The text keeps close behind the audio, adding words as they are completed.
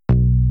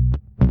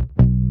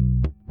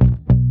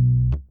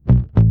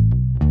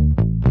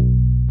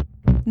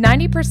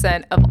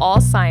90% of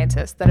all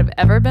scientists that have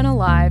ever been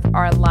alive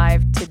are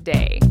alive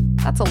today.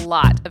 That's a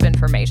lot of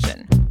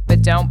information.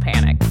 But don't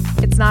panic.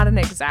 It's not an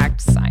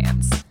exact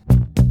science.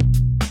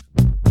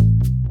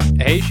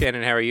 Hey,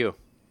 Shannon, how are you?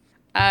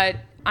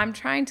 I'm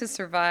trying to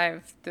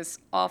survive this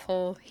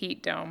awful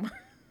heat dome.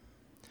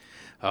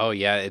 Oh,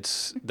 yeah,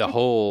 it's the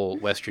whole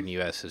western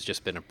U.S. has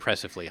just been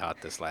oppressively hot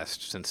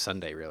since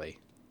Sunday, really.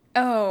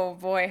 Oh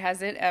boy,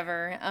 has it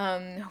ever.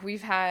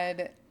 We've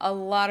had a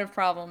lot of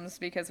problems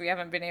because we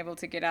haven't been able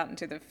to get out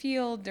into the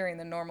field during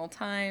the normal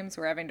times.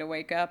 We're having to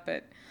wake up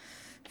at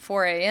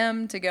 4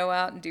 a.m. to go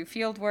out and do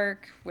field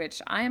work,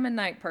 which I am a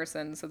night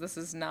person, so this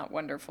is not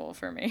wonderful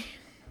for me.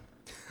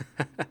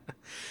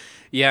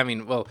 Yeah, I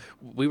mean, well,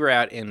 we were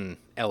out in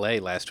L.A.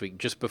 last week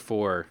just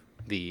before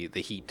the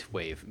heat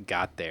wave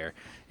got there,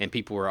 and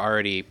people were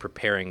already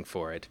preparing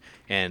for it.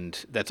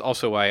 And that's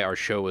also why our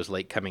show was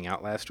late coming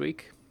out last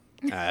week.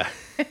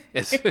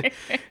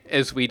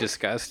 As we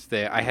discussed,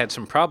 I had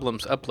some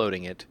problems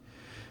uploading it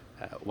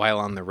while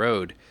on the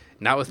road.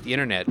 Not with the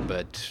internet,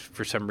 but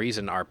for some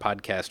reason our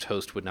podcast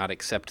host would not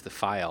accept the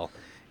file,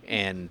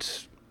 and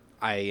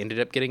I ended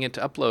up getting it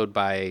to upload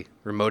by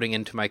remoting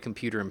into my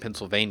computer in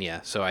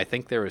Pennsylvania. So I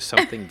think there was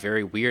something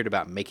very weird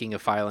about making a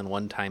file in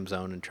one time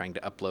zone and trying to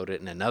upload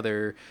it in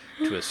another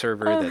to a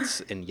server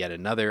that's in yet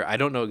another. I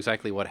don't know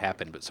exactly what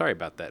happened, but sorry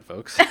about that,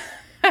 folks.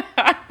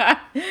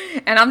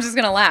 And I'm just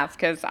going to laugh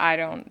because I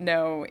don't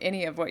know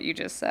any of what you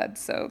just said,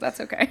 so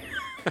that's okay.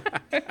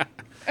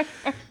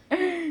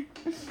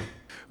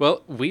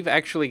 Well, we've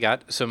actually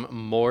got some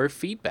more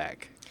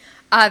feedback.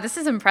 This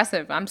is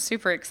impressive. I'm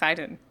super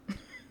excited.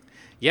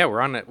 Yeah,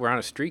 we're on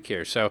a streak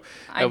here. So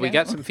we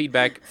got some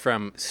feedback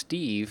from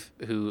Steve,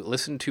 who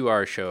listened to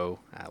our show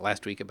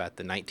last week about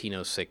the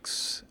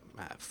 1906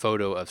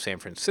 photo of San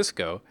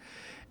Francisco,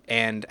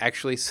 and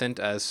actually sent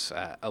us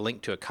a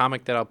link to a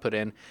comic that I'll put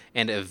in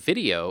and a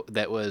video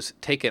that was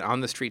taken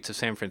on the streets of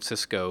San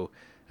Francisco,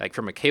 like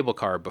from a cable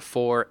car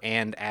before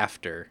and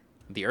after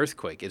the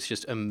earthquake. It's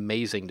just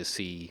amazing to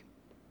see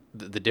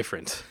the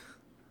difference.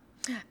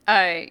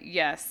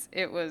 Yes,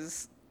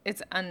 it's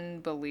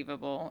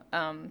unbelievable.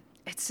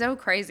 It's so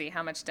crazy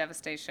how much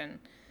devastation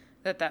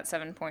that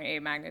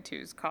 7.8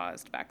 magnitudes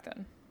caused back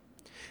then.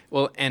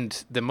 Well,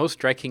 and the most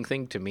striking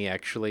thing to me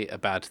actually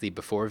about the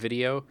before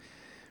video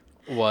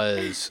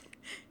was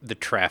the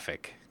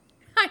traffic.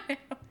 I know.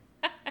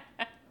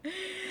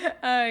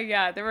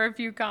 Yeah, there were a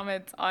few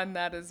comments on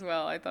that as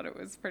well. I thought it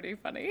was pretty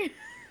funny.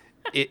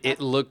 It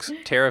looks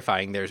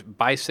terrifying. There's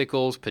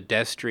bicycles,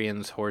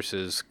 pedestrians,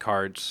 horses,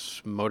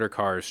 carts, motor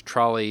cars,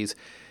 trolleys,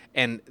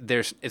 and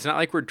it's not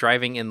like we're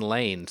driving in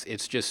lanes.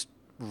 It's just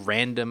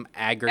random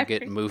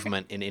aggregate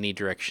movement in any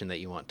direction that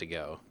you want to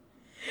go.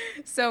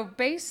 So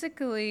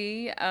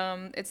basically,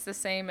 it's the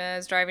same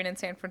as driving in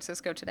San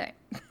Francisco today.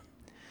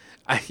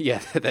 Yeah,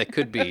 that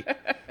could be.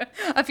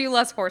 A few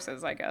less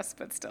horses, I guess,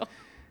 but still.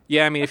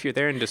 Yeah, I mean, if you're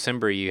there in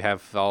December, you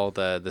have all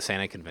the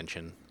Santa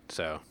convention,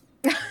 so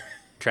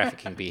traffic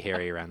can be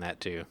hairy around that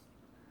too.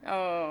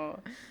 Oh,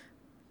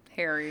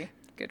 hairy.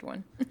 Good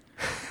one.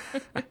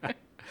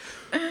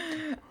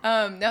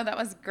 No, that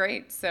was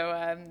great.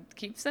 So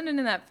keep sending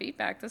in that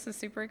feedback. This is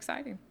super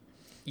exciting.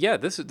 Yeah,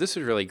 this is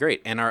really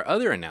great. And our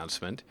other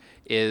announcement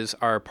is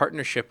our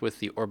partnership with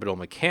the Orbital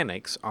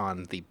Mechanics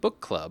on the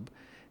book club.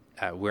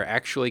 We're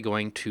actually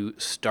going to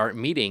start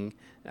meeting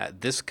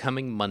this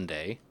coming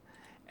Monday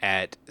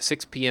at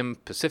 6 p.m.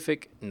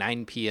 Pacific,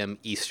 9 p.m.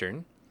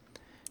 Eastern.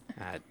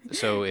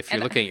 So if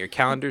you're looking at your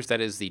calendars,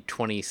 that is the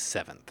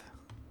 27th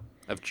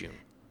of June.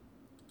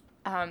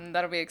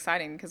 That'll be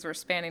exciting because we're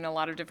spanning a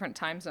lot of different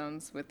time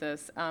zones with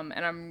this. And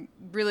I'm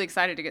really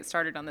excited to get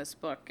started on this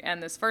book.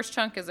 And this first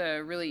chunk is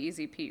a really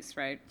easy piece,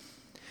 right?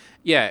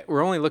 Yeah,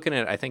 we're only looking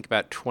at, I think,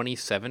 about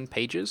 27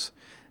 pages.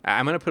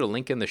 I'm going to put a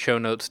link in the show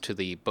notes to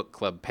the book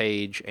club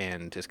page,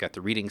 and it's got the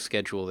reading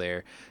schedule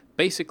there.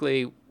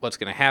 Basically, what's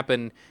going to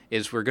happen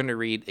is we're going to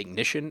read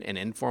Ignition, An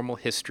Informal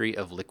History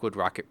of Liquid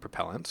Rocket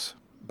Propellants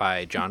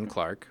by John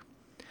Clark.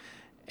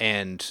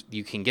 And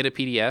you can get a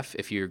PDF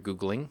if you're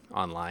Googling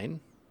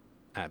online,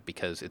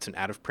 because it's an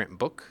out-of-print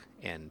book,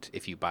 and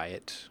if you buy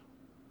it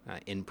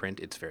in print,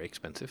 it's very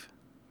expensive.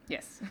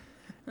 Yes.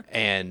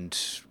 And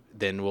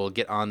then we'll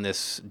get on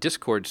this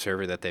Discord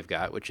server that they've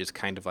got, which is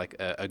kind of like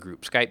a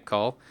group Skype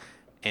call,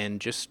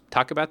 and just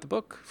talk about the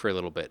book for a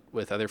little bit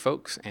with other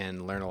folks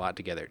and learn a lot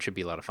together. It should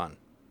be a lot of fun.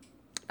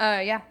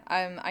 Yeah,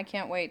 I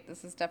can't wait.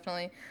 This is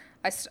definitely...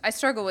 I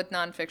struggle with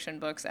nonfiction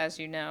books, as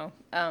you know,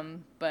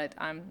 but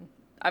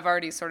I've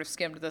already sort of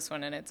skimmed this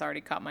one, and it's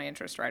already caught my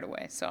interest right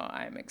away. So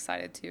I'm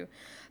excited to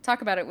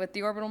talk about it with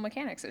the Orbital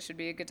Mechanics. It should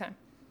be a good time.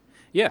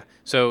 Yeah.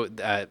 So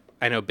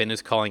I know Ben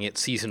is calling it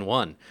Season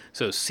 1.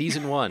 So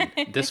Season 1,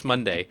 this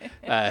Monday,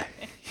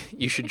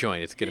 you should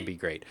join. It's going to be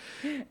great.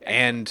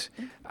 And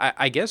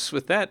I guess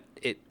with that,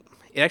 it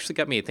actually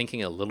got me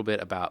thinking a little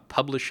bit about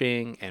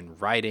publishing and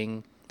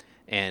writing.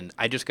 And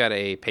I just got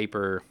a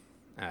paper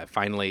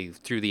finally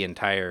through the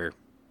entire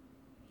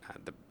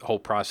the whole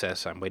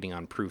process. I'm waiting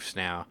on proofs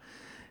now.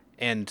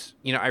 And,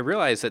 I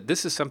realize that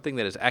this is something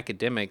that as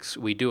academics,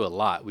 we do a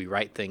lot. We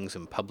write things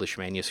and publish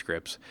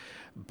manuscripts,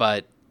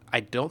 but I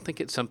don't think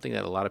it's something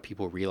that a lot of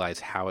people realize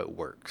how it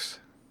works.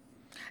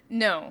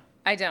 No,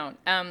 I don't.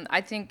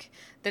 I think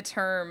the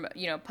term,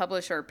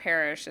 publish or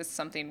perish is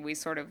something we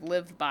sort of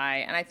live by.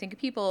 And I think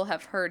people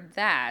have heard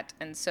that.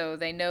 And so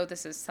they know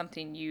this is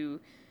something you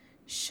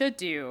should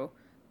do,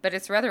 but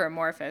it's rather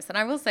amorphous. And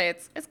I will say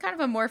it's kind of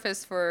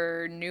amorphous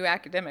for new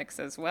academics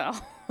as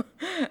well.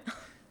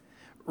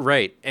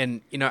 Right.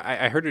 And,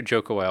 I heard a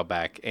joke a while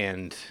back,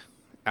 and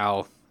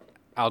I'll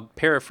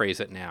paraphrase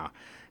it now.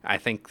 I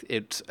think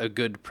it's a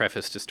good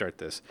preface to start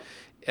this.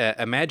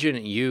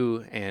 Imagine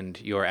you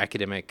and your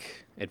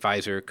academic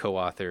advisor,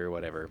 co-author, or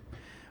whatever,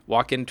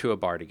 walk into a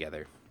bar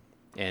together,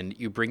 and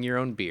you bring your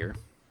own beer.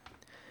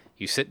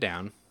 You sit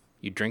down,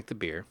 you drink the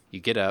beer, you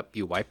get up,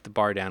 you wipe the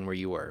bar down where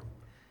you were.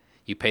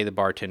 You pay the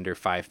bartender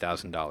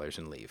 $5,000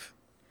 and leave.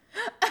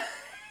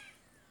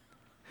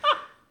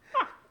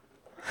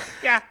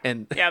 Yeah.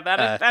 And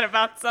that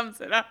about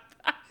sums it up.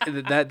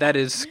 that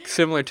is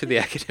similar to the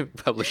academic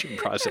publishing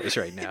process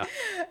right now.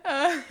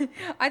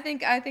 I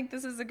think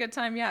this is a good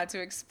time,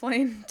 to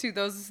explain to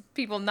those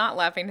people not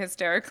laughing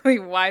hysterically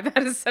why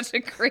that is such a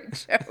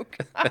great joke.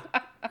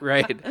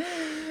 Right.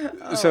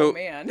 Oh, so,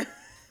 man.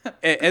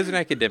 As an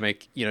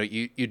academic,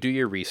 you do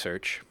your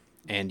research,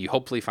 and you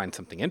hopefully find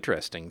something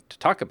interesting to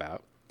talk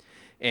about.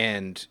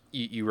 And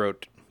you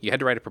had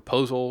to write a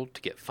proposal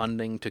to get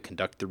funding to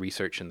conduct the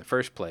research in the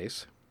first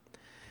place.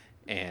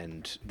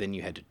 And then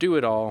you had to do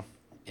it all.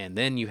 And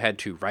then you had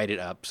to write it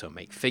up, so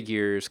make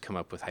figures, come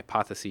up with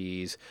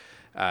hypotheses,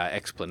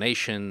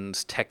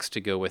 explanations, text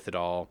to go with it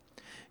all,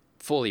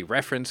 fully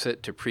reference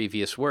it to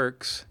previous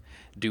works,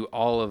 do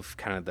all of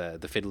kind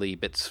of the fiddly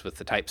bits with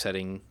the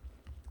typesetting,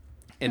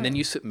 and then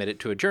you submit it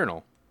to a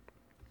journal.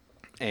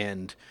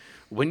 And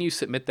when you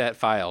submit that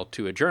file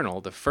to a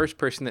journal, the first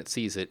person that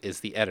sees it is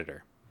the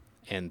editor.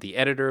 And the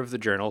editor of the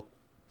journal,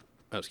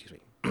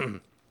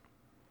 and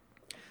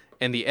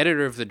the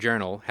editor of the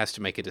journal has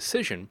to make a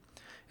decision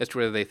as to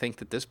whether they think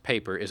that this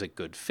paper is a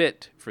good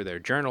fit for their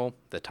journal,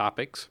 the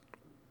topics,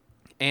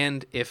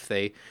 and if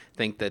they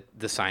think that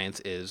the science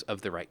is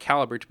of the right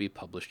caliber to be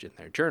published in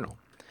their journal.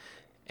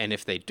 And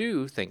if they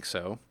do think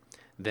so,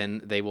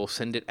 then they will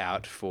send it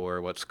out for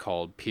what's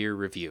called peer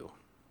review.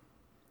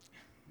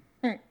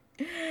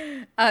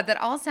 That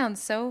all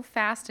sounds so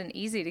fast and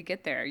easy to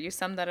get there. You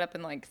summed that up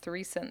in like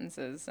 3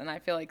 sentences, and I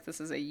feel like this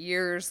is a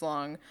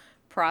years-long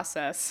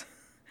process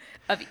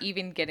of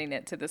even getting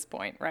it to this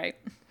point, right?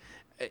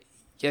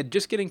 Yeah,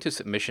 just getting to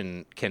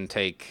submission can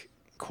take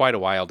quite a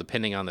while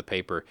depending on the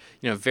paper.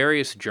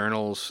 Various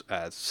journals,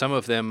 some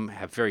of them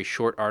have very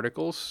short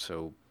articles,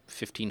 so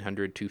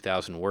 1,500,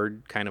 2,000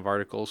 word kind of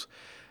articles.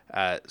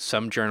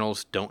 Some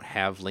journals don't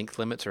have length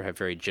limits or have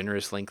very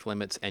generous length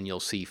limits, and you'll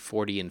see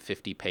 40 and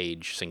 50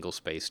 page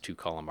single-space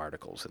 2-column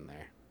articles in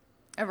there.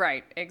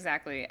 Right,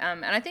 exactly.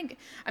 And I think,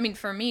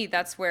 for me,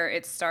 that's where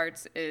it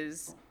starts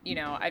is,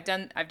 I've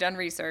done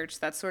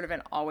research. That's sort of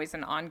always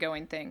an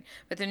ongoing thing.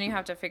 But then you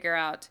have to figure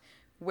out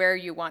where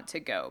you want to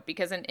go.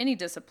 Because in any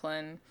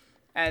discipline,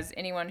 as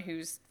anyone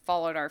who's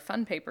followed our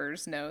fun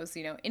papers knows,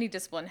 any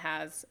discipline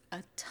has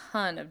a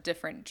ton of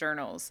different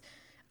journals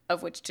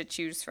of which to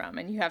choose from.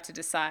 And you have to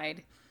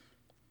decide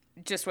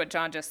just what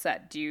John just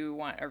said. Do you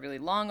want a really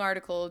long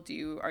article?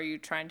 Are you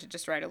trying to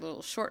just write a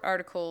little short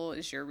article?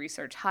 Is your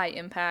research high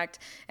impact?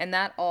 And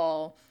that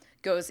all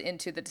goes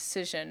into the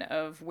decision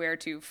of where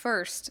to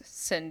first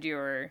send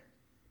your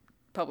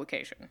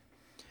publication.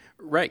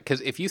 Right, because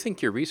if you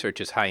think your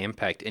research is high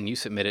impact and you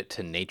submit it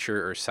to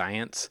Nature or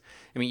Science,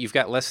 you've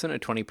got less than a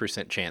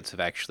 20% chance of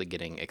actually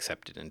getting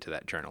accepted into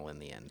that journal in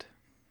the end.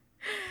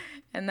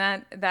 And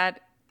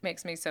that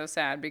makes me so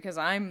sad because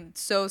I'm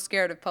so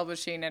scared of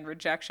publishing and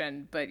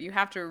rejection, but you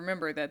have to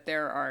remember that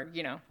there are,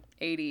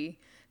 80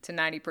 to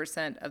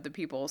 90% of the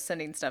people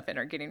sending stuff in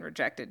are getting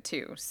rejected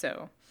too.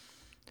 So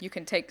you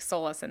can take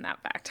solace in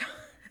that fact.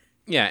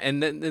 Yeah,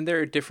 and then there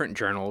are different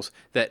journals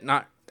that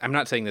I'm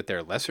not saying that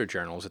they're lesser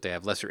journals, that they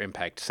have lesser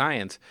impact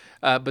science,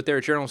 but there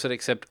are journals that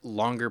accept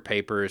longer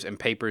papers and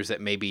papers that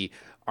maybe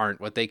aren't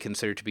what they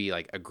consider to be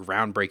like a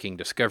groundbreaking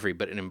discovery,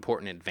 but an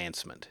important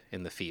advancement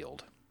in the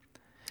field.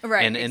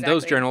 Right, and exactly. in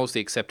those journals, the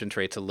acceptance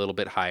rate's a little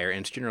bit higher,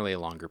 and it's generally a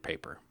longer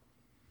paper.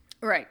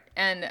 Right,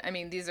 and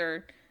these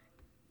are,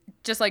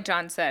 just like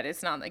John said,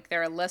 it's not like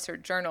they're a lesser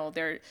journal.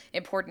 They're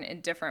important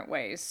in different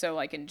ways. So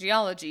like in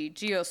geology,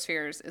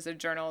 Geospheres is a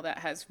journal that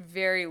has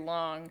very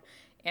long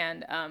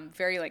and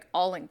very like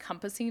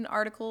all-encompassing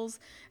articles.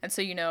 And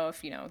so,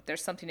 if,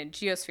 there's something in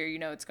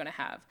Geosphere, it's going to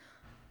have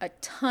a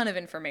ton of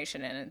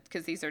information in it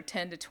because these are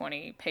 10 to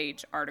 20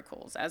 page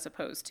articles as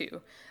opposed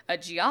to a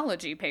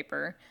geology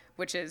paper,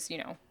 which is,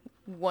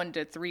 1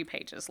 to 3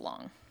 pages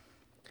long.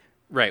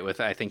 Right, with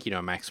I think,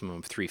 a maximum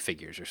of 3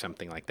 figures or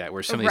something like that,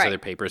 where some of these other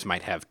papers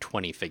might have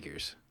 20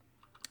 figures.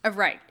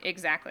 Right,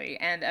 exactly.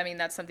 And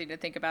that's something to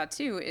think about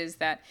too, is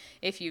that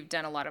if you've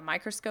done a lot of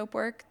microscope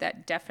work,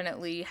 that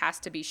definitely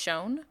has to be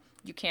shown.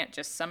 You can't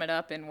just sum it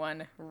up in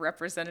one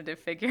representative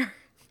figure.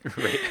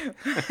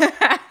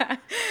 Right.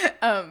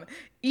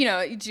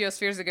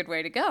 Geosphere is a good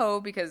way to go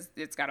because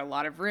it's got a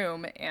lot of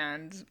room,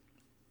 and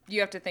you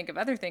have to think of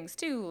other things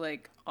too,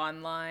 like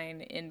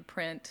online, in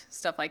print,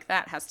 stuff like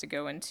that has to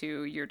go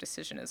into your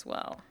decision as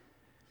well.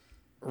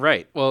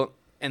 Right. Well,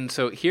 and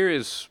so here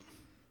is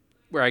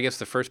where I guess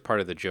the first part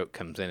of the joke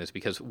comes in, is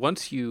because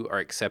once you are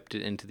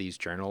accepted into these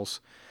journals,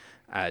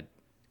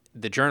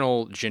 the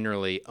journal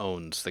generally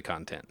owns the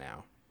content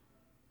now.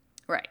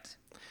 Right.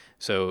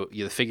 So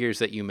the figures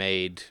that you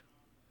made,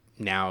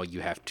 now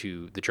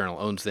the journal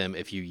owns them.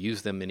 If you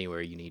use them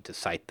anywhere, you need to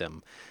cite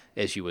them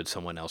as you would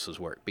someone else's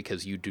work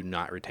because you do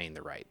not retain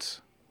the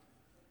rights.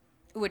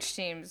 Which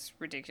seems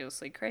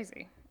ridiculously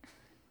crazy.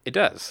 It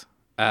does.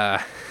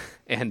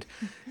 And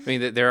I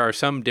mean, there are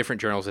some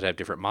different journals that have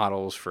different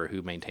models for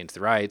who maintains the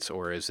rights,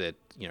 or is it,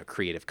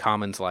 Creative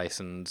Commons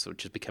license,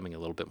 which is becoming a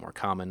little bit more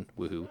common.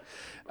 Woohoo.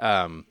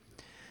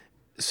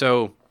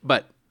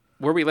 But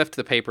where we left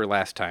the paper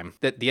last time,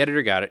 that the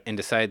editor got it and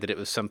decided that it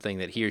was something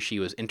that he or she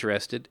was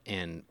interested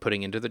in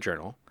putting into the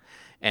journal,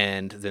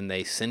 and then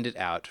they send it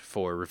out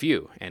for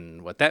review.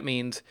 And what that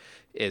means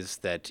is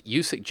that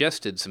you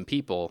suggested some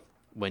people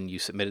when you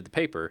submitted the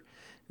paper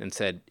and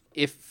said,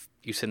 if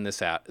you send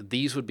this out,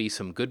 these would be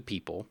some good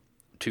people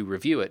to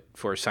review it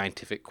for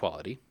scientific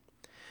quality.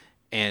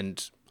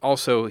 And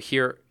also,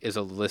 here is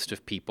a list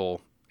of people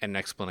and an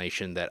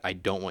explanation that I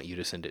don't want you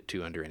to send it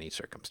to under any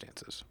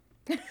circumstances.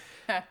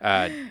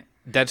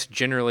 That's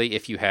generally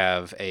if you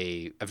have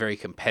a very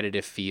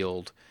competitive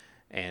field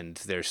and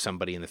there's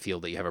somebody in the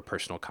field that you have a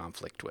personal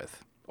conflict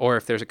with, or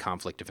if there's a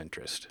conflict of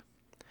interest.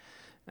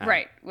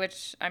 Right,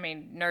 which, I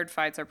mean, nerd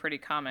fights are pretty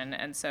common,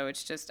 and so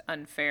it's just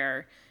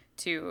unfair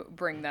to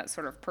bring that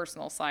sort of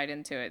personal side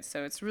into it.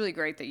 So it's really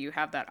great that you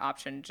have that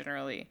option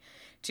generally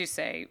to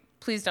say,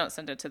 please don't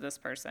send it to this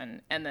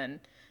person. And then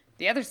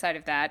the other side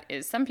of that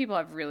is some people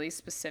have really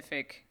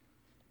specific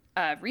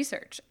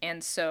research.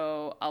 And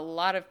so a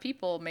lot of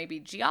people may be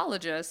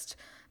geologists,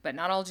 but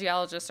not all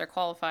geologists are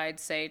qualified,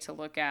 say, to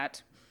look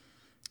at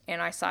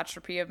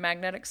anisotropy of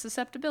magnetic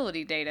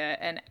susceptibility data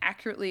and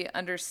accurately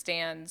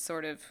understand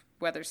sort of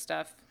whether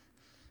stuff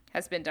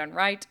has been done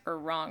right or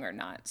wrong or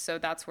not. So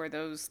that's where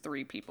those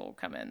three people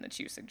come in that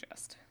you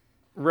suggest.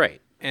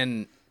 Right.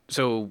 And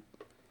so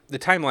the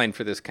timeline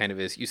for this kind of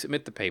is you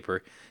submit the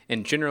paper,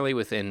 and generally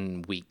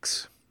within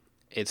weeks,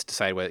 it's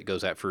decided whether it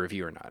goes out for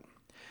review or not.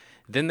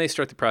 Then they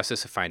start the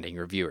process of finding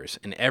reviewers,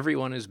 and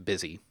everyone is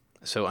busy.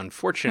 So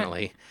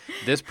unfortunately,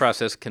 this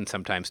process can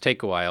sometimes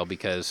take a while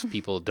because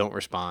people don't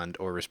respond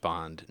or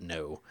respond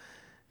no.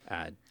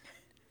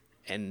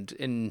 And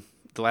in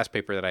the last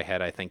paper that I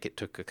had, I think it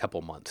took a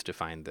couple months to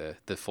find the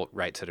full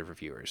right set of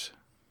reviewers.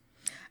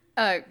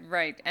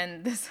 Right.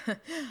 And this,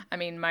 I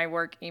mean, my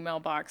work email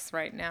box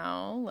right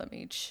now, let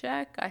me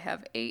check. I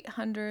have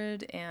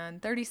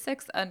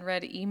 836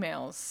 unread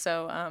emails.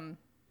 So,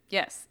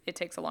 yes, it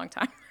takes a long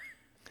time.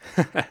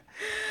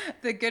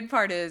 The good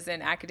part is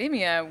in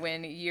academia,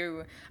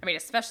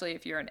 especially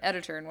if you're an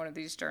editor in one of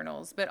these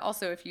journals, but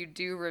also if you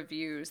do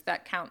reviews,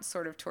 that counts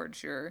sort of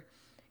towards your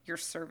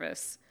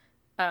service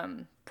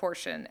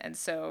portion. And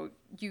so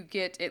you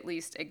get at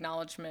least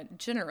acknowledgement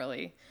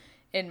generally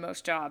in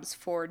most jobs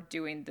for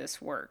doing this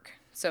work.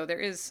 So there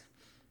is,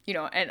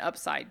 an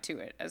upside to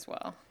it as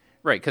well.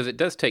 Right, because it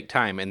does take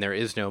time, and there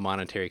is no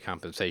monetary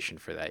compensation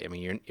for that. I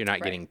mean, you're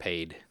not getting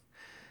paid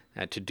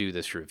to do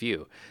this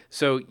review.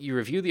 So you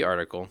review the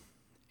article,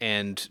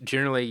 and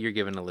generally you're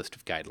given a list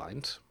of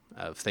guidelines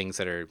of things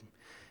that are.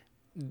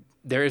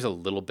 There is a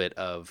little bit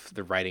of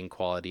the writing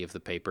quality of the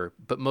paper,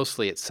 but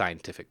mostly it's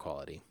scientific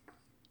quality.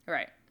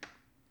 Right.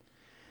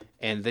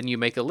 And then you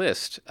make a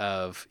list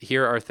of,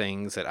 here are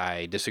things that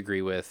I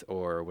disagree with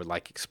or would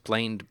like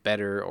explained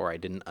better or I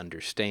didn't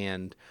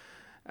understand,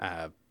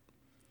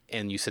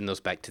 and you send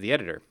those back to the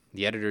editor.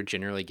 The editor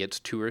generally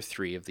gets 2 or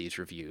 3 of these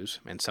reviews,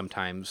 and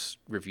sometimes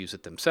reviews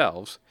it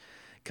themselves,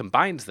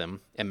 combines them,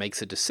 and makes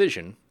a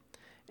decision,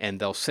 and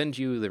they'll send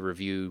you the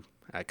review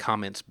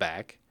comments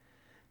back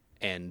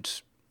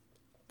and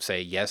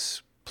say,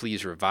 yes,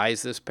 please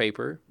revise this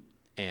paper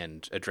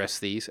and address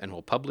these, and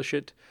we'll publish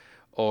it,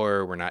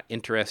 or we're not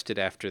interested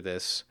after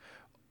this,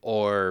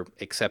 or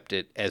accept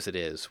it as it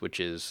is, which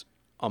is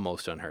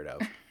almost unheard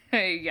of.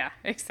 Yeah,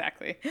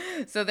 exactly.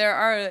 So there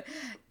are,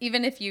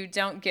 even if you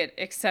don't get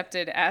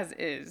accepted as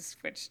is,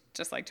 which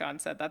just like John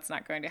said, that's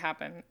not going to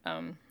happen.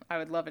 I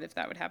would love it if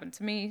that would happen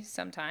to me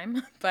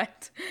sometime,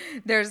 but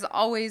there's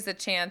always a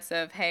chance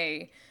of,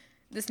 hey,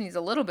 this needs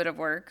a little bit of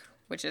work,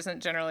 which isn't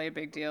generally a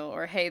big deal,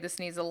 or hey, this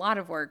needs a lot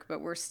of work, but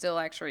we're still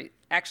actually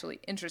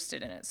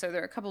interested in it. So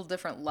there are a couple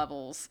different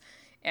levels,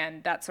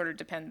 and that sort of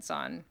depends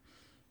on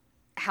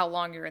how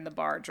long you're in the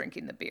bar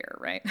drinking the beer,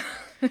 right?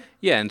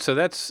 Yeah, and so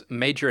that's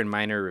major and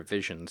minor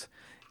revisions.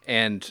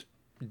 And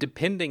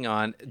depending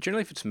on,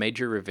 generally if it's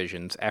major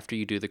revisions, after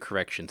you do the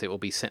corrections, it will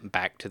be sent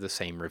back to the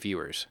same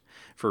reviewers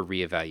for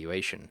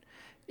reevaluation.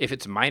 If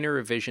it's minor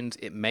revisions,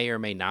 it may or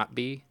may not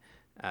be.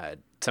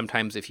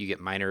 Sometimes if you get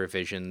minor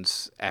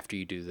revisions after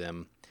you do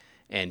them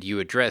and you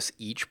address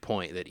each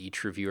point that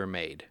each reviewer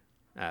made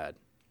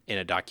in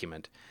a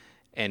document,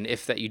 And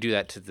if that you do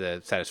that to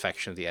the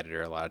satisfaction of the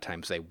editor, a lot of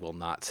times they will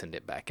not send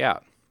it back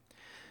out.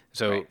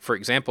 So, Right. for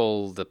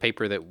example, the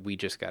paper that we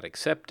just got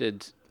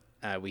accepted,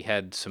 we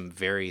had some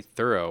very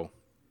thorough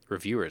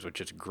reviewers, which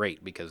is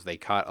great because they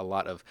caught a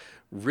lot of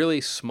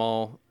really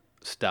small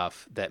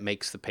stuff that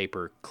makes the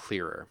paper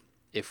clearer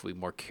if we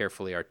more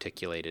carefully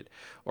articulate it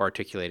or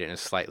articulate it in a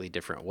slightly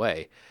different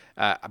way.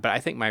 But I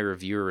think my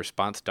reviewer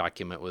response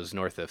document was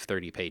north of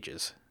 30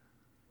 pages.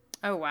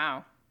 Oh,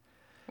 wow.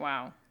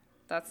 Wow.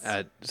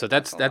 So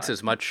that's a that's lot.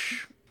 as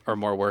much or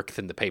more work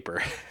than the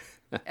paper.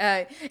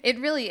 It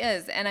really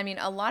is. And I mean,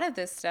 a lot of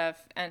this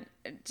stuff, and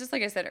just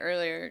like I said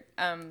earlier,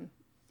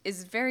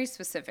 is very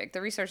specific.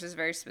 The research is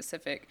very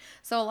specific.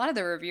 So a lot of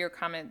the reviewer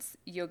comments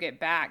you'll get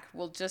back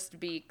will just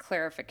be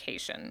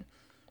clarification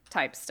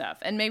type stuff.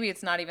 And maybe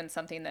it's not even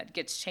something that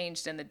gets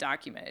changed in the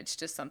document. It's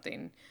just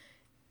something,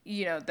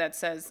 that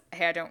says,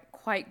 hey, I don't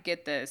quite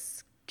get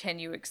this. Can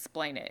you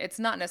explain it? It's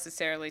not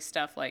necessarily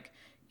stuff like,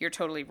 you're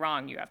totally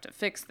wrong. You have to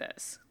fix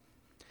this.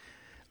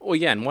 Well,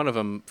 yeah, and one of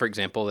them, for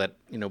example, that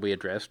we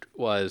addressed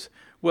was,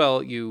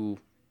 well, you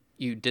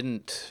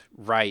didn't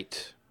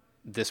write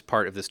this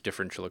part of this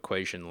differential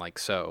equation like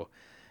so.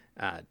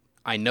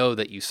 I know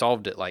that you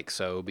solved it like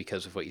so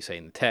because of what you say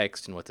in the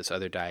text and what this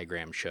other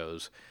diagram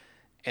shows,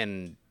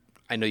 and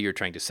I know you're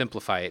trying to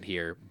simplify it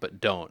here,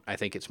 but don't. I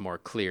think it's more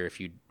clear if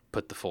you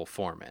put the full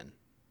form in.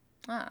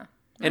 Ah,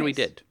 And we nice.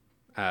 did.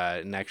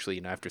 And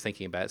actually, after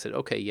thinking about it, I said,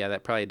 okay, yeah,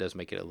 that probably does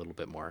make it a little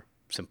bit more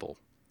simple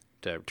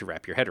to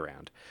wrap your head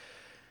around.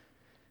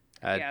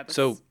 Yeah,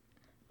 So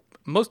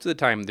most of the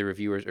time, the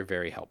reviewers are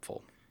very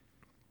helpful.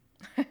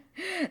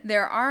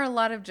 there are a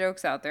lot of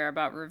jokes out there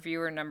about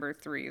reviewer number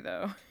 3,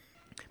 though.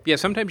 Yeah,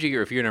 sometimes you get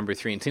reviewer number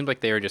 3, and it seems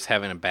like they were just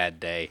having a bad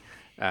day.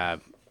 I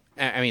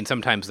mean,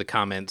 sometimes the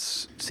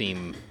comments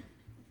seem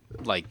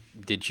like,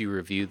 did you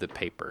review the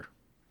paper?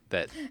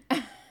 Did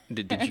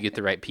you get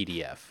the right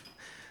PDF?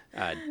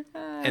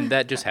 And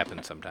that just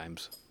happens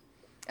sometimes.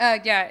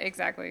 Yeah,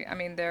 exactly. I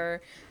mean,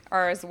 there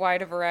are as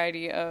wide a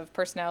variety of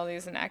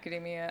personalities in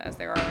academia as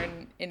there are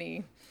in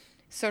any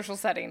social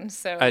setting.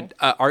 So,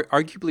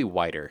 Arguably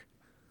wider.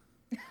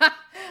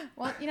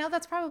 well,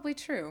 that's probably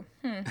true.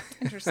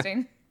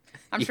 Interesting.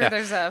 I'm sure Yeah.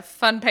 there's a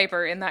fun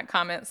paper in that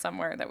comment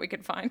somewhere that we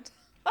could find.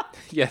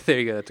 Yeah, there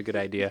you go. That's a good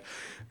idea.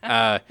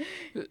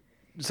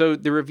 So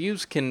the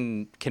reviews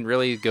can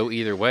really go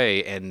either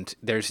way, and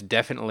there's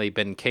definitely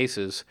been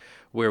cases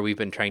where we've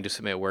been trying to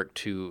submit work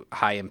to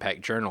high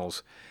impact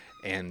journals,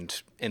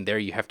 and there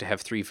you have to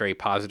have 3 very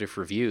positive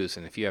reviews,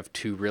 and if you have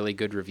 2 really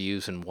good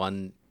reviews and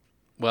one,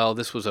 well,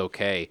 this was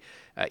okay,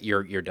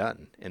 you're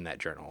done in that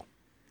journal.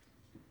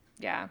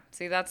 Yeah.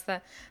 See, that's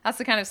the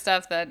kind of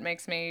stuff that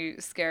makes me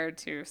scared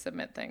to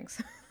submit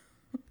things.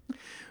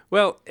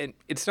 Well, and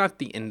it's not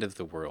the end of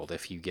the world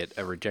if you get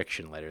a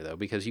rejection letter, though,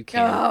 because you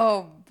can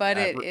Oh, but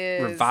it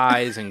is.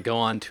 revise and go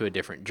on to a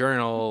different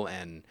journal,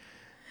 and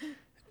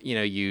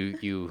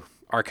you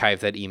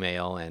archive that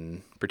email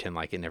and pretend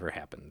like it never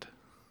happened.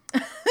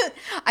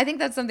 I think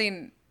that's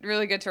something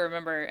really good to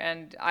remember.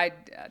 And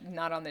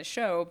not on this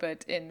show,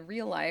 but in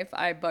real life,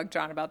 I bug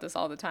John about this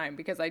all the time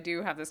because I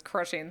do have this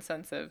crushing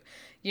sense of,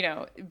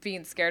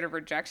 being scared of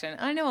rejection.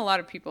 And I know a lot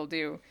of people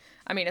do.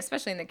 I mean,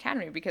 especially in the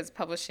academy, because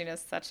publishing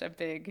is such a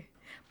big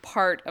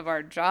part of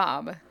our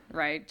job,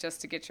 right?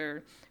 Just to get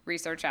your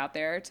research out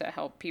there, to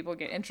help people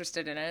get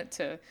interested in it,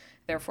 to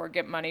therefore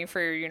get money for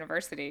your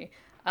university.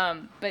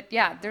 But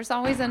yeah, there's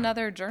always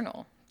another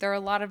journal. There are a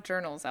lot of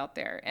journals out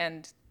there,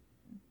 and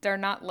they're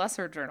not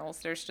lesser journals.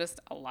 There's just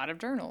a lot of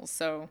journals.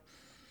 So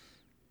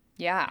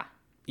yeah,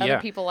 other Yeah.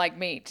 people like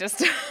me,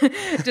 just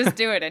just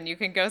do it, and you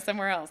can go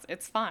somewhere else.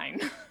 It's fine.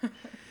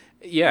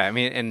 Yeah, I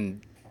mean,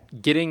 and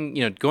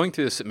going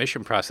through the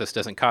submission process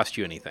doesn't cost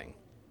you anything.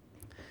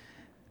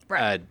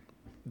 Right.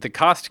 The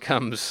cost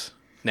comes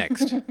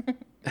next.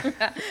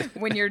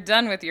 When you're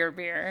done with your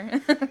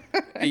beer.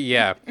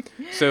 Yeah.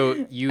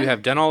 So you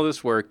have done all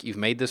this work, you've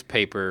made this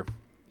paper,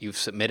 you've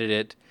submitted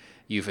it,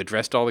 you've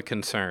addressed all the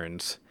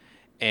concerns,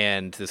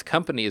 and this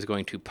company is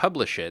going to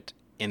publish it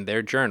in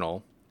their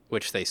journal,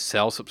 which they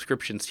sell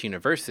subscriptions to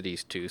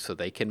universities to so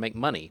they can make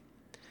money,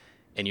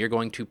 and you're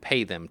going to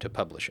pay them to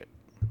publish it.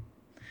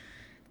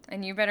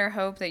 And you better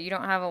hope that you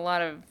don't have a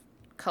lot of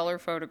color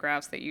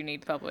photographs that you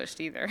need published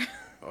either.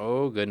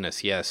 Oh,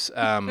 goodness, yes.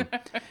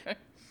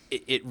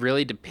 It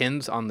really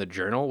depends on the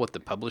journal what the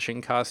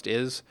publishing cost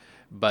is,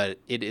 but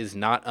it is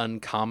not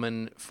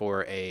uncommon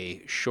for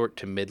a short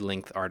to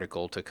mid-length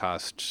article to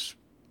cost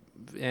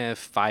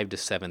 $5,000 to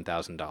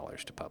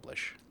 $7,000 to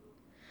publish.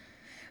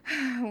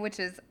 Which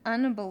is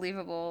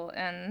unbelievable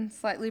and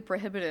slightly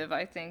prohibitive,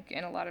 I think,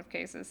 in a lot of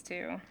cases,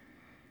 too.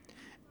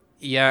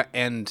 Yeah,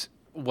 and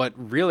what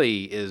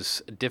really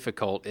is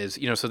difficult is,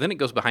 so then it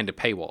goes behind a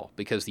paywall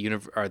because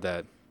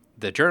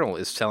the journal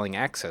is selling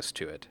access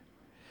to it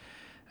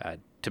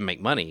to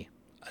make money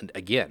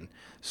again.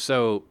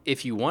 So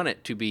if you want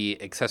it to be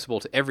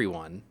accessible to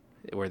everyone,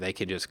 where they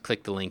can just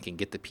click the link and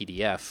get the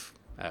PDF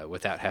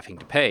without having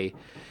to pay,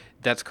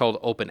 that's called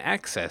open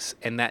access,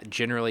 and that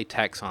generally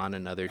tacks on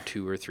another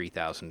 $2,000 or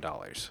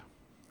 $3,000.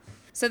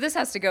 So this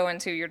has to go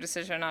into your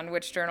decision on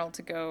which journal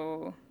to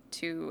go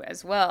to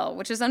as well,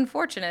 which is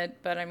unfortunate,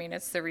 but I mean,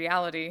 it's the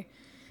reality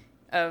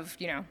of,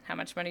 how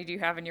much money do you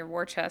have in your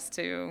war chest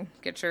to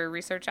get your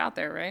research out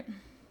there, right?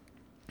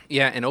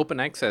 Yeah, and open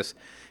access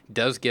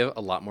does give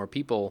a lot more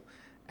people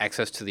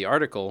access to the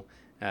article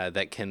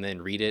that can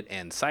then read it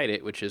and cite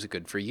it, which is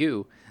good for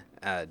you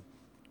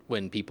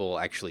when people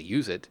actually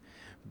use it.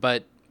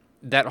 But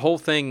that whole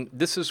thing,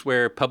 this is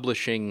where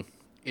publishing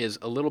is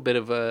a little bit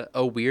of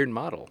a weird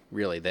model,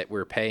 really, that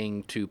we're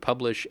paying to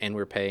publish and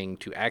we're paying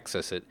to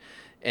access it.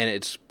 And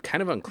it's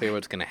kind of unclear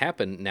what's going to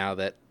happen now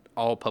that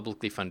all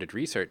publicly funded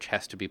research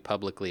has to be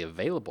publicly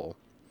available.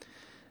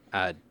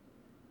 Do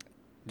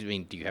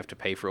you have to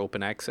pay for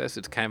open access?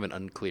 It's kind of an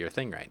unclear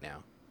thing right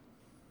now.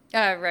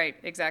 Right,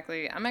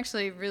 exactly. I'm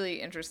actually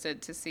really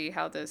interested to see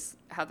how this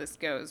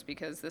goes,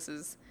 because this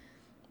is,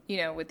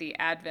 with the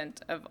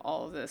advent of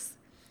all of this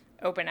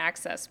open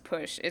access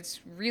push,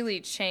 it's really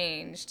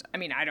changed. I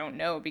mean, I don't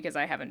know because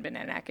I haven't been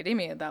in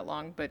academia that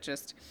long, but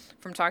just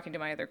from talking to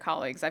my other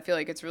colleagues, I feel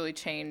like it's really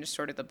changed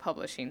sort of the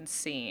publishing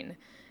scene.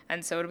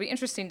 And so it'll be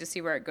interesting to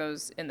see where it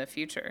goes in the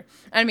future.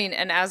 I mean,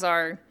 and as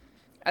our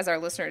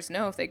listeners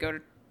know, if they go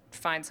to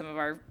find some of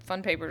our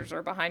fun papers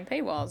are behind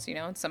paywalls,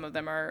 and some of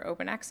them are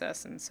open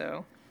access. And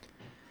so.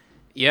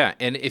 Yeah,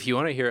 and if you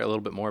want to hear a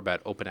little bit more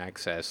about open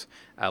access,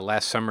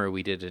 last summer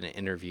we did an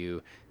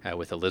interview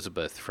with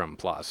Elizabeth from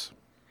PLOS.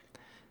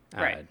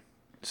 Right.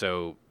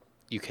 So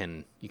you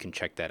can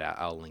check that out.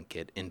 I'll link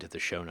it into the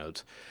show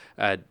notes.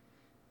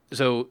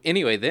 So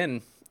anyway,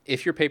 then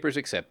if your paper is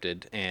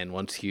accepted and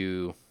once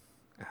you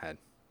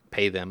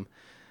pay them,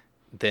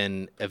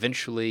 then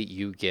eventually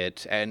you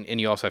get, and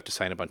you also have to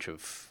sign a bunch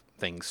of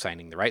things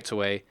signing the rights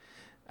away.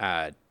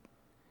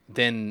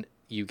 Then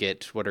you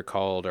get what are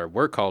called, or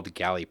were called,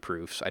 galley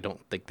proofs. I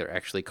don't think they're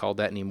actually called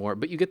that anymore,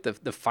 but you get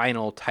the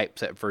final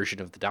typeset version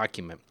of the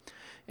document.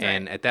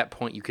 And at that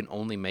point, you can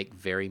only make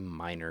very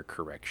minor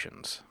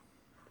corrections.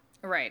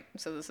 Right.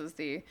 So this is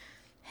the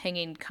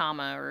hanging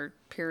comma or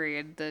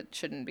period that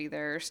shouldn't be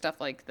there,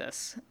 stuff like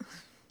this.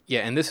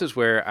 Yeah, and this is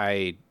where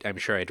I'm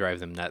sure I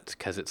drive them nuts,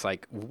 because it's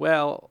like,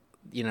 well,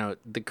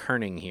 the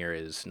kerning here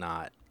is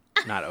not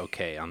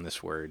okay on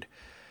this word.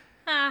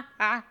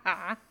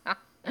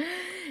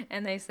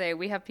 And they say,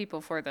 we have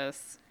people for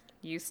this.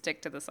 You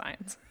stick to the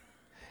science.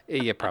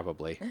 Yeah,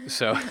 probably.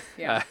 So,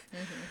 yeah.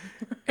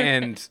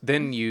 And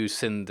then you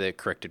send the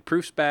corrected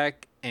proofs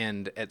back,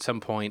 and at some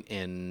point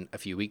in a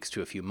few weeks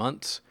to a few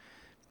months,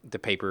 the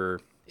paper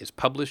is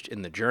published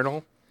in the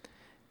journal.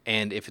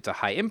 And if it's a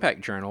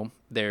high-impact journal,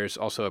 there's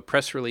also a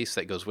press release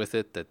that goes with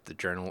it that the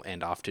journal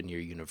and often your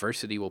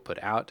university will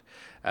put out.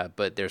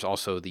 But there's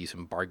also these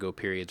embargo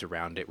periods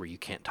around it where you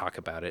can't talk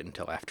about it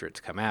until after it's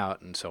come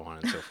out, and so on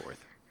and so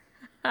forth.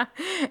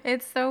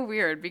 It's so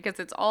weird because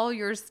it's all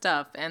your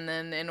stuff, and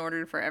then in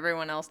order for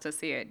everyone else to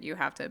see it, you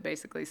have to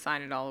basically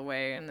sign it all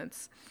away. And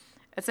it's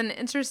an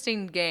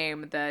interesting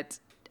game that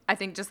I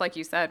think, just like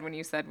you said when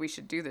you said we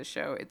should do this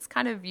show, it's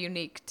kind of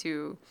unique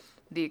to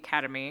the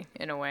Academy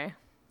in a way.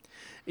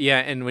 Yeah,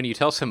 and when you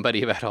tell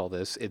somebody about all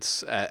this,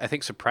 it's, I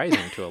think,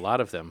 surprising to a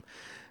lot of them.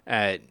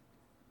 And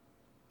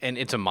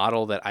it's a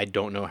model that I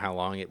don't know how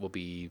long it will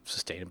be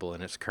sustainable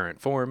in its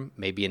current form,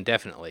 maybe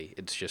indefinitely.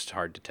 It's just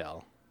hard to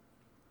tell.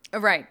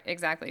 Right,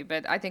 exactly.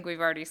 But I think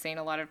we've already seen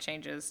a lot of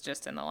changes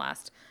just in the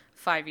last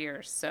 5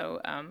 years.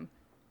 So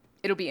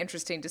it'll be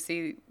interesting to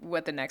see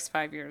what the next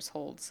 5 years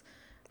holds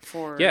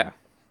for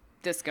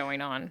this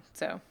going on.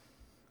 So.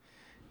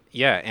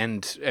 Yeah,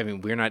 and I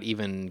mean, we're not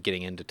even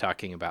getting into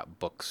talking about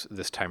books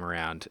this time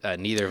around.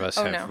 Neither of us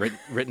have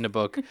written a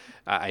book.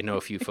 I know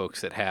a few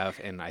folks that have,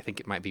 and I think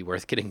it might be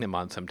worth getting them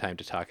on sometime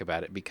to talk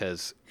about it,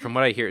 because from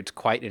what I hear, it's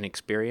quite an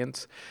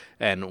experience.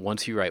 And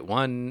once you write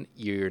one,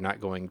 you're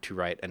not going to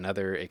write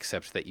another,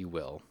 except that you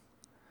will.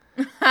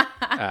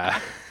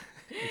 Because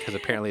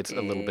apparently it's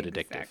a little bit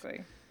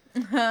addictive.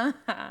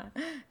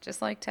 Exactly.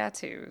 Just like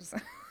tattoos.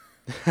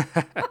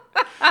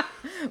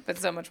 But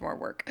so much more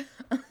work.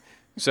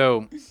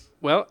 So,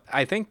 well,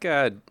 I think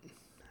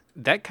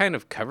that kind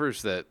of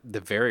covers the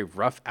very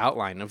rough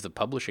outline of the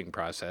publishing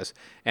process.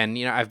 And,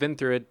 I've been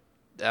through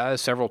it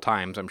several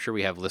times. I'm sure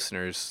we have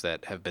listeners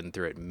that have been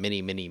through it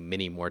many, many,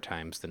 many more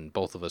times than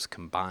both of us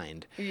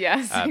combined.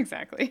 Yes,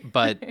 exactly.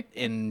 But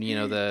in,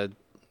 the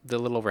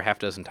little over half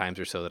dozen times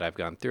or so that I've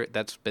gone through it,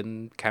 that's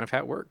been kind of how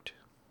it worked.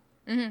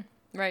 Mm-hmm.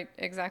 Right,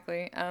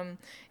 exactly. And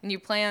you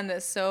plan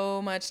this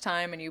so much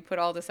time and you put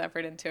all this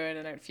effort into it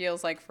and it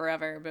feels like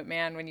forever. But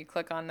man, when you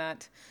click on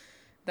that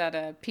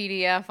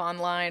PDF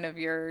online of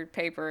your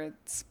paper,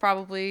 it's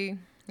probably,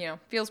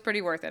 feels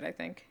pretty worth it, I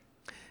think.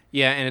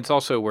 Yeah, and it's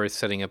also worth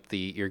setting up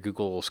your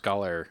Google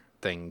Scholar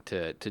thing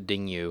to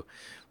ding you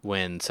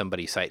when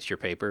somebody cites your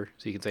paper.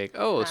 So you can say,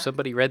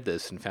 somebody read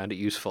this and found it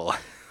useful.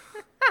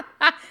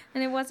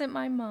 And it wasn't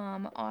my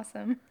mom.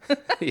 Awesome.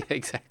 Yeah,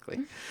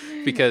 exactly.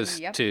 Because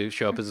to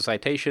show up as a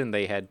citation,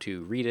 they had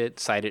to read it,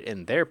 cite it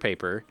in their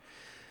paper,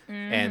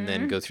 and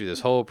then go through this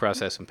whole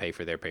process and pay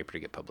for their paper to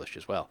get published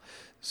as well.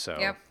 So.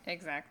 Yep,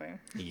 exactly.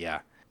 Yeah.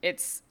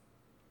 It's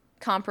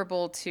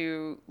comparable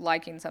to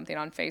liking something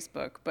on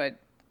Facebook, but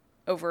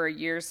over a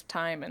year's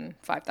time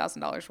and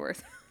 $5,000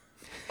 worth.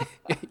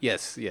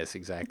 Yes,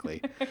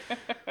 exactly.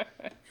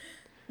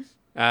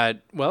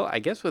 Well, I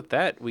guess with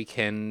that, we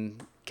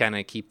can kind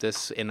of keep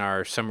this in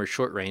our summer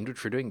short range,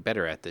 which we're doing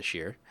better at this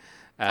year.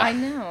 I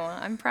know.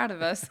 I'm proud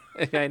of us.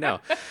 I know.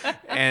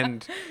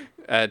 And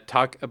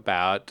talk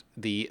about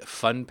the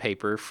Fun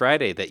Paper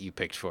Friday that you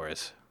picked for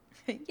us.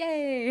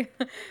 Yay!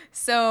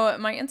 So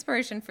my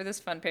inspiration for this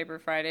Fun Paper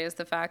Friday is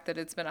the fact that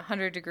it's been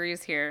 100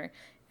 degrees here.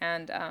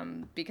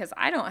 And because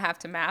I don't have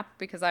to map,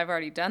 because I've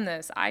already done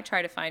this, I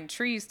try to find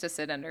trees to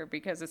sit under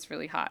because it's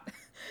really hot.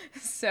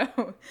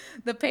 So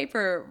the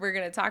paper we're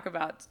going to talk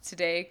about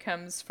today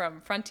comes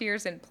from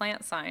Frontiers in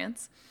Plant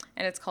Science,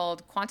 and it's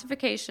called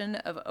Quantification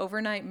of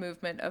Overnight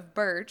Movement of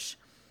Birch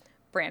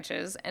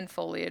Branches and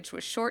Foliage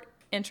with Short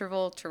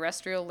Interval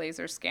Terrestrial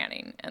Laser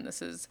Scanning. And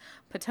this is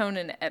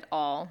Patonen et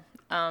al.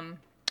 And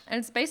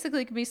it's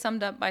basically can be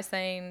summed up by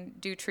saying,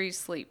 do trees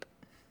sleep?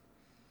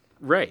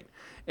 Right.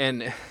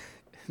 And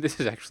this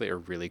is actually a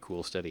really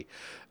cool study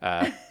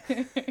for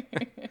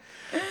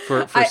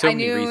so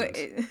many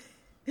reasons.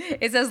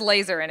 It says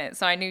laser in it,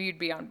 so I knew you'd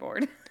be on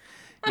board.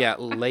 Yeah,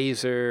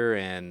 laser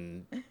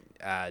and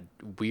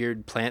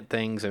weird plant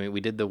things. I mean,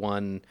 we did the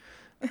one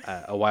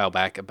a while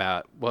back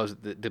about, what was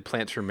it, the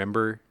plants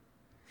remember?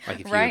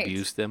 Like if you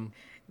abuse them?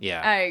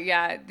 Yeah.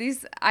 Yeah,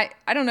 these, I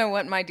don't know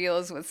what my deal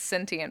is with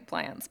sentient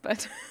plants,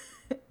 but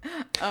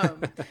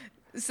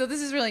so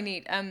this is really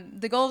neat.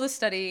 The goal of the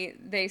study,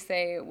 they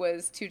say,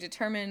 was to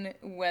determine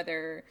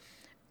whether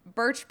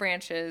birch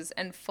branches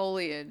and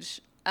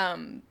foliage,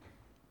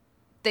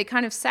 they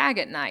kind of sag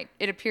at night.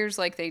 It appears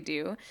like they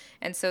do.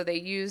 And so they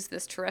use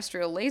this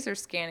terrestrial laser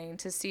scanning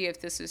to see if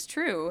this is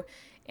true.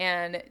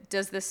 And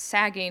does this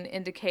sagging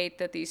indicate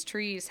that these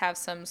trees have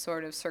some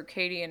sort of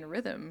circadian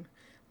rhythm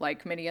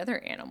like many other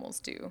animals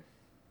do?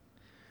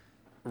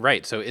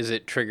 Right. So is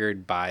it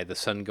triggered by the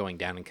sun going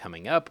down and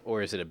coming up,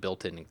 or is it a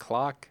built-in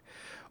clock,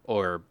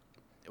 or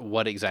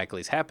what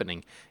exactly is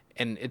happening?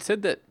 And it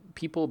said that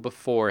people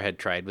before had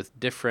tried with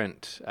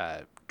different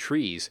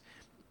trees,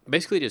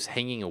 basically just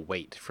hanging a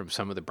weight from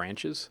some of the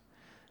branches,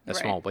 a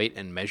small weight,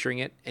 and measuring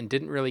it, and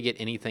didn't really get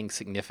anything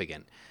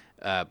significant.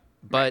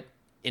 But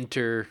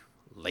enter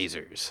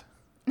lasers.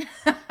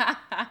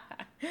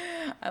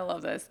 I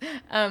love this.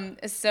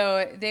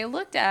 So they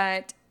looked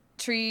at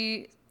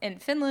tree in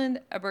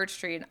Finland, a birch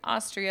tree in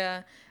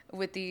Austria,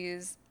 with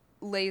these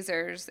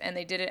lasers, and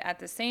they did it at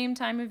the same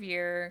time of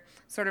year,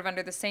 sort of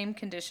under the same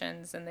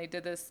conditions, and they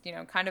did this,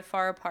 kind of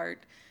far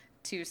apart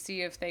to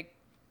see if they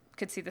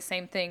could see the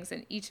same things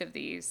in each of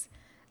these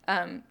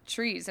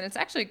trees. And it's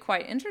actually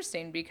quite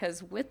interesting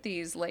because with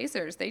these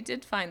lasers, they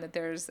did find that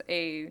there's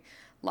a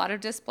lot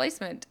of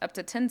displacement up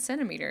to 10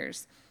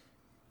 centimeters.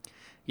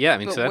 Yeah, I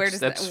mean, so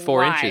that's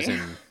 4 inches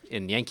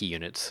in Yankee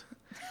units.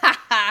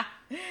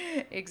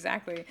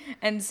 Exactly.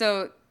 And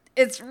so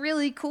it's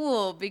really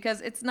cool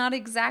because it's not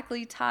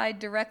exactly tied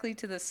directly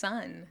to the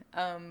sun.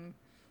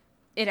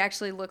 It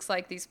actually looks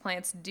like these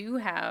plants do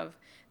have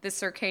the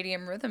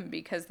circadian rhythm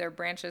because their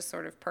branches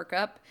sort of perk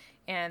up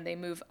and they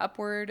move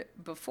upward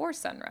before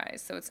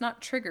sunrise. So it's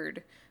not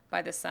triggered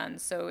by the sun.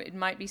 So it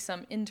might be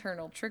some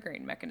internal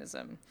triggering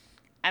mechanism.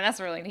 And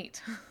that's really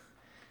neat.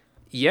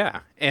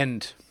 Yeah.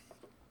 And,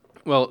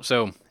 well,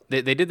 so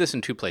they did this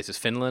in 2 places,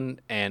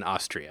 Finland and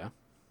Austria.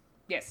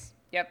 Yes.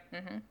 Yep.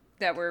 Mm-hmm.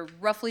 That were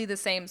roughly the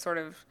same sort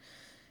of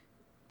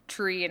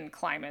tree and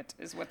climate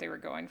is what they were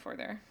going for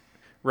there.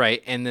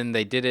 Right. And then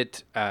they did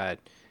it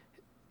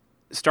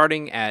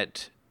starting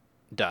at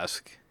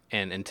dusk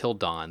and until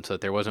dawn, so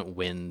that there wasn't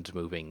wind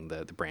moving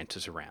the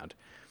branches around.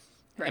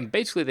 Right. And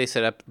basically they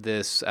set up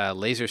this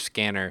laser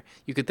scanner.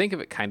 You could think of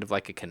it kind of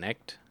like a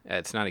Kinect.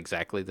 It's not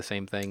exactly the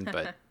same thing,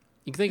 but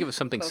you can think of it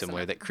something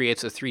similar that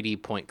creates a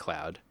 3D point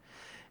cloud.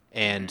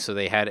 And so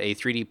they had a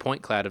 3D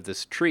point cloud of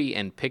this tree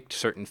and picked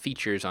certain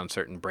features on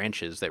certain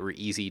branches that were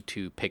easy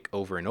to pick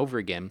over and over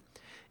again,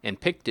 and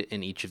picked it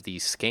in each of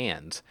these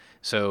scans.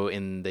 So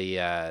in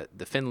the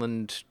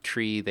Finland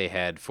tree, they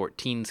had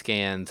 14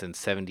 scans and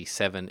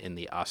 77 in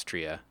the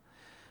Austria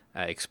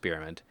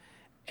experiment.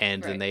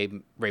 And then they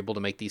were able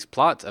to make these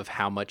plots of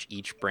how much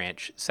each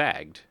branch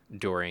sagged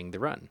during the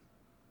run.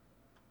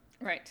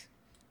 Right.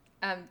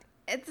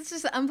 It's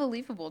just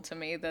unbelievable to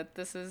me that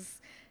this is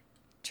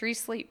tree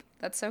sleep.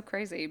 That's so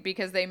crazy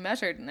because they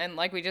measured, and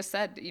like we just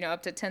said,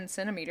 up to 10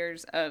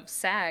 centimeters of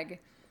sag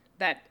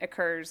that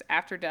occurs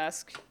after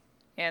dusk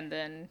and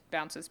then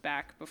bounces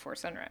back before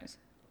sunrise.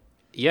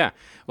 Yeah.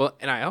 Well,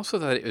 and I also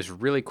thought it was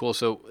really cool.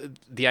 So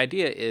the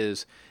idea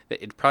is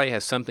that it probably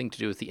has something to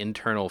do with the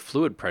internal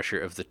fluid pressure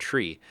of the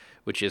tree,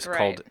 which is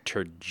called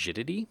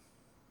turgidity.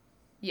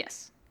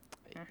 Yes.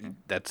 Mm-hmm.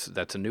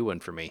 That's a new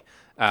one for me.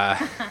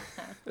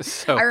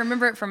 So I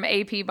remember it from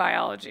AP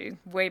biology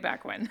way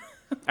back when.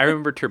 I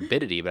remember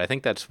turbidity, but I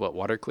think that's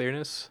water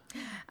clearness?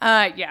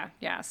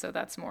 Yeah. So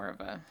that's more of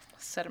a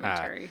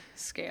sedimentary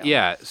scale.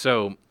 Yeah.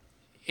 So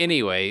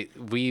anyway,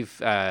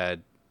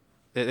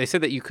 they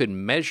said that you could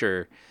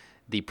measure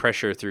the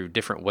pressure through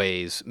different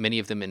ways, many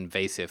of them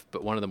invasive,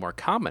 but one of the more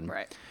common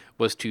Right.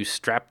 was to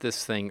strap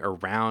this thing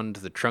around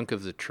the trunk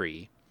of the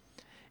tree,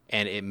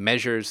 and it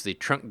measures the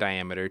trunk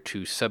diameter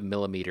to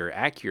sub-millimeter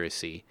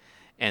accuracy,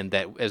 and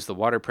that as the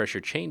water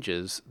pressure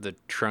changes, the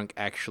trunk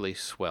actually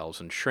swells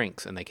and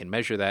shrinks, and they can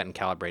measure that and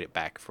calibrate it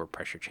back for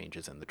pressure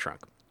changes in the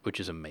trunk, which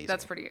is amazing.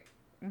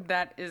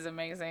 That is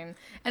amazing.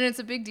 And it's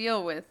a big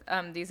deal with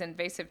these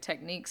invasive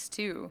techniques,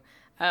 too.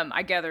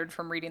 I gathered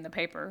from reading the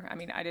paper. I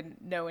mean, I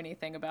didn't know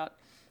anything about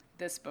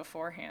this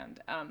beforehand.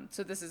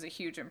 So this is a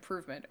huge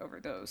improvement over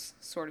those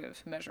sort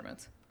of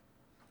measurements.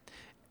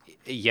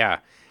 Yeah.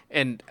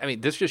 And I mean,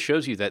 this just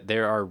shows you that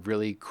there are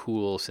really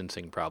cool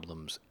sensing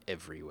problems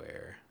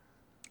everywhere.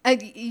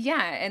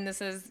 Yeah, and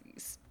this is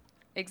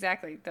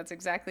that's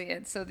exactly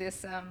it. So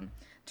this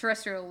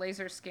terrestrial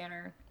laser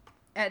scanner,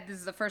 this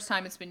is the first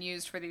time it's been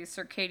used for these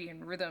circadian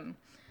rhythm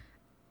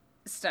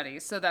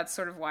studies. So that's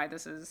sort of why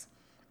this is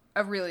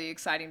a really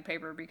exciting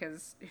paper,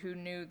 because who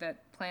knew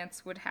that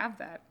plants would have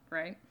that,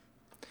 right?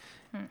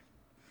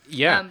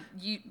 Yeah.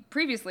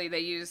 Previously, they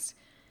used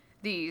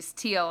these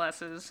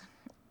TLSs,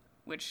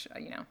 which,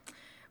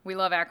 we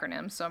love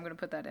acronyms, so I'm going to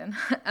put that in,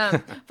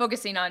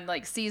 focusing on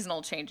like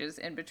seasonal changes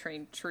in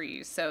between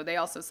trees. So they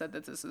also said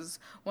that this is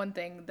one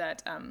thing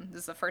that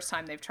this is the first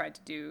time they've tried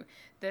to do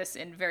this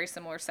in very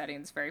similar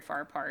settings, very far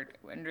apart,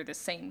 under the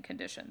same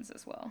conditions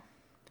as well.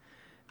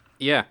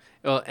 Yeah.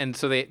 Well, and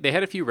so they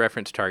had a few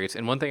reference targets,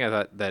 and one thing I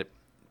thought that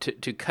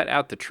to cut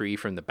out the tree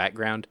from the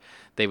background,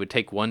 they would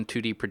take one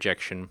 2D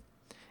projection,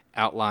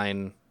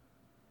 outline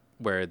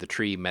where the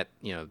tree met,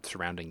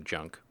 surrounding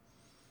junk,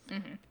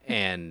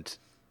 and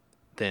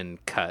then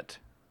cut,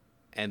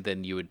 and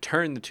then you would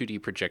turn the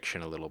 2D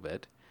projection a little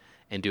bit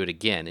and do it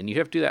again. And you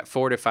have to do that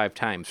 4 to 5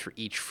 times for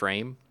each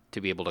frame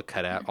to be able to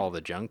cut out all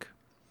the junk.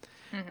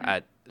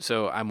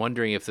 So I'm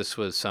wondering if this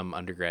was some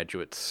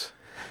undergraduate's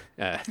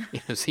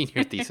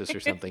senior thesis or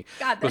something.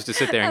 Was to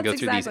sit there and go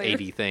through these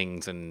 80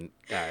 things and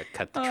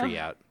cut the tree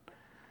out.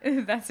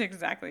 That's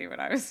exactly what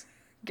I was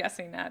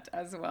guessing at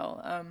as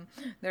well.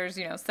 There's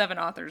 7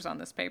 authors on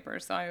this paper,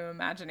 so I'm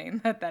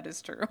imagining that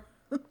is true.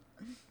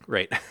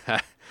 Right.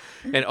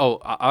 And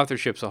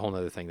authorship's a whole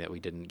other thing that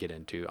we didn't get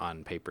into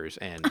on papers,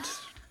 and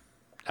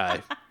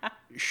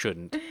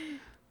shouldn't.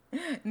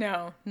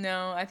 No,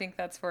 I think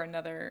that's for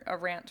a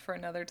rant for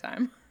another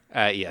time.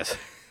 Yes.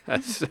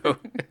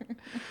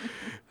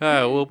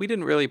 Well, we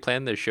didn't really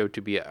plan this show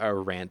to be a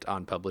rant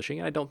on publishing,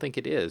 and I don't think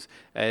it is.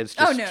 It's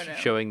just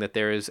showing that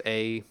there is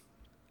a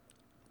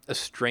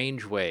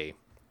strange way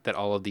that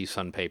all of these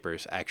Sun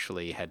papers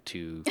actually had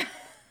to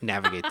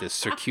navigate this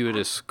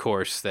circuitous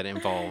course that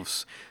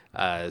involves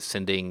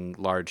sending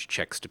large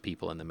checks to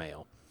people in the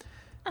mail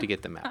to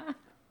get them out.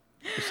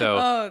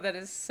 So, that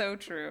is so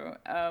true.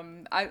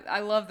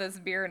 I love this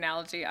beer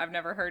analogy. I've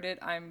never heard it.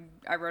 I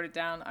wrote it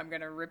down. I'm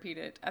going to repeat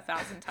it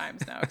 1,000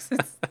 times now because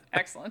it's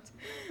excellent.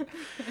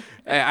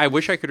 I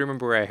wish I could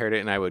remember where I heard it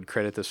and I would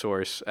credit the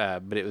source,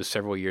 but it was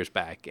several years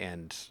back,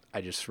 and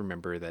I just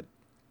remember that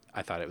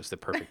I thought it was the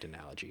perfect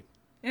analogy.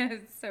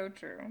 It's so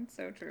true.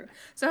 So true.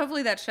 So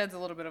hopefully that sheds a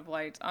little bit of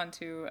light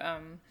onto,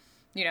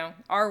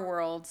 our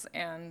worlds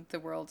and the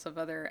worlds of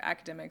other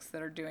academics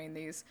that are doing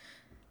these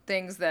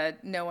things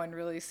that no one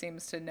really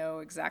seems to know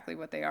exactly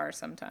what they are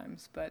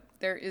sometimes. But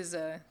there is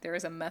a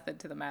method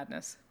to the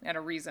madness and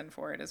a reason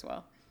for it as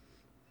well.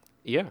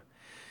 Yeah.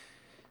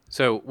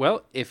 So,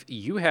 well, if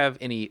you have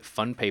any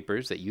fun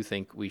papers that you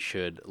think we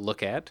should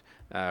look at,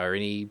 or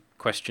any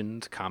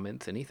questions,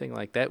 comments, anything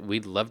like that,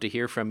 we'd love to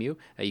hear from you.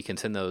 You can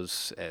send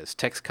those as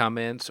text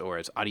comments or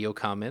as audio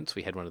comments.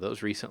 We had one of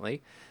those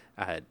recently.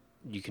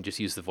 You can just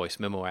use the voice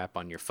memo app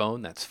on your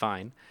phone. That's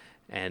fine.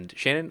 And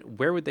Shannon,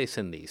 where would they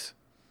send these?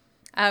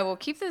 Well,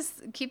 keep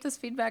this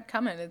feedback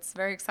coming. It's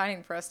very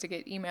exciting for us to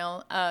get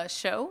email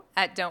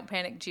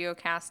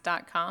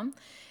show@don'tpanicgeocast.com.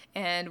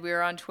 And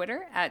we're on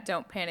Twitter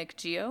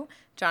 @don'tpanicgeo.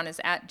 John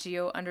is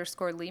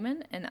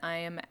 @geo_Lehman, and I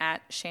am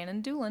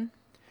 @Shannon Doolin.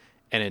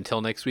 And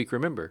until next week,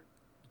 remember,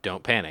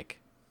 don't panic.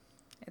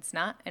 It's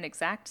not an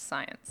exact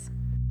science.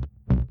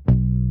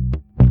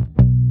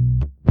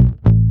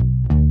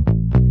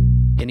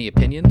 Any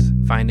opinions,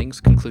 findings,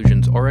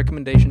 conclusions, or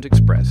recommendations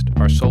expressed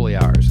are solely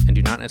ours and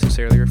do not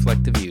necessarily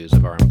reflect the views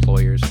of our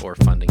employers or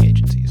funding